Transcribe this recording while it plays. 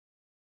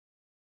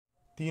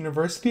The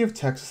University of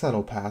Texas at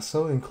El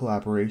Paso, in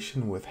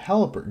collaboration with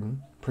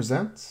Halliburton,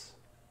 presents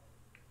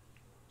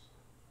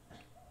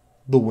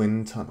the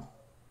Wind Tunnel.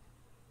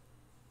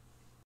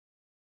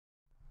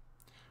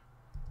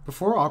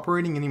 Before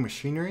operating any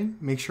machinery,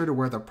 make sure to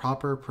wear the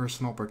proper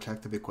personal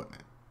protective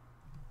equipment.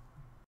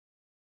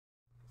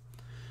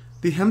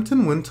 The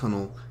Hampton Wind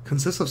Tunnel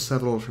consists of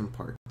several different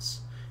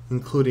parts,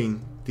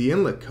 including the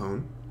inlet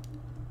cone,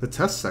 the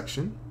test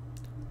section,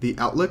 the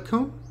outlet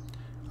cone,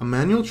 a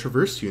manual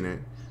traverse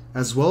unit,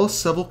 as well as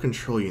several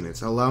control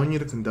units allowing you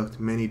to conduct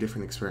many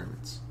different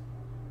experiments.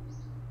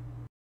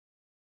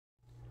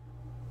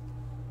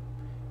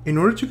 In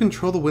order to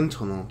control the wind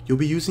tunnel, you'll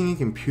be using a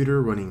computer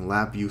running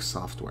LabVIEW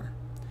software.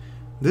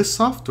 This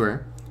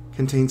software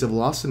contains a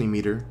velocity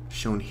meter,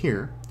 shown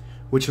here,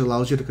 which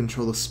allows you to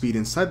control the speed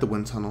inside the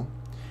wind tunnel,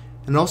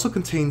 and also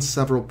contains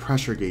several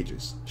pressure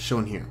gauges,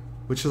 shown here,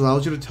 which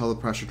allows you to tell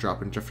the pressure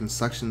drop in different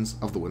sections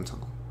of the wind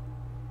tunnel.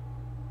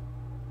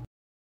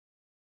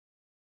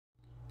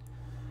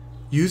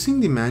 Using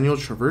the manual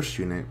traverse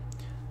unit,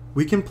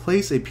 we can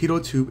place a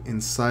pitot tube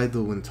inside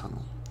the wind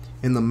tunnel,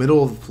 in the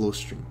middle of the flow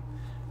stream.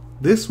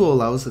 This will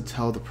allow us to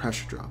tell the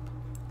pressure drop,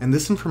 and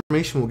this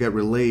information will get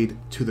relayed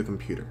to the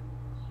computer.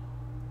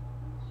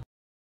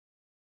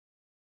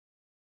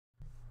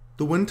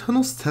 The wind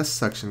tunnel's test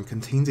section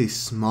contains a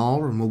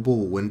small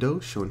removable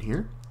window, shown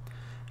here.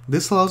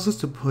 This allows us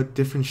to put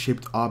different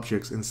shaped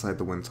objects inside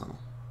the wind tunnel.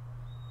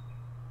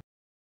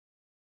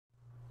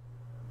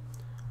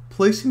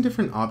 Placing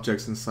different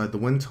objects inside the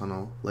wind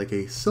tunnel, like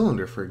a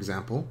cylinder for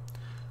example,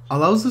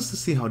 allows us to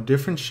see how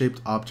different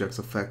shaped objects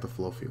affect the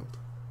flow field.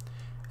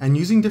 And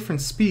using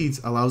different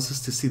speeds allows us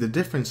to see the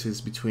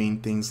differences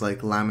between things like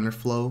laminar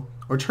flow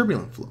or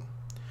turbulent flow.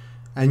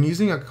 And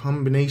using a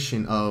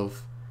combination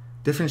of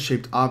different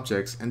shaped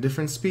objects and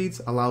different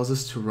speeds allows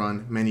us to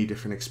run many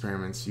different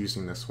experiments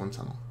using this wind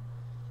tunnel.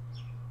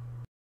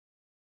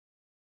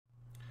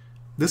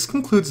 This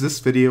concludes this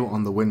video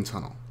on the wind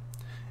tunnel.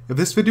 If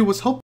this video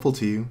was helpful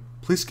to you,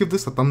 please give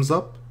this a thumbs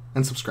up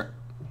and subscribe.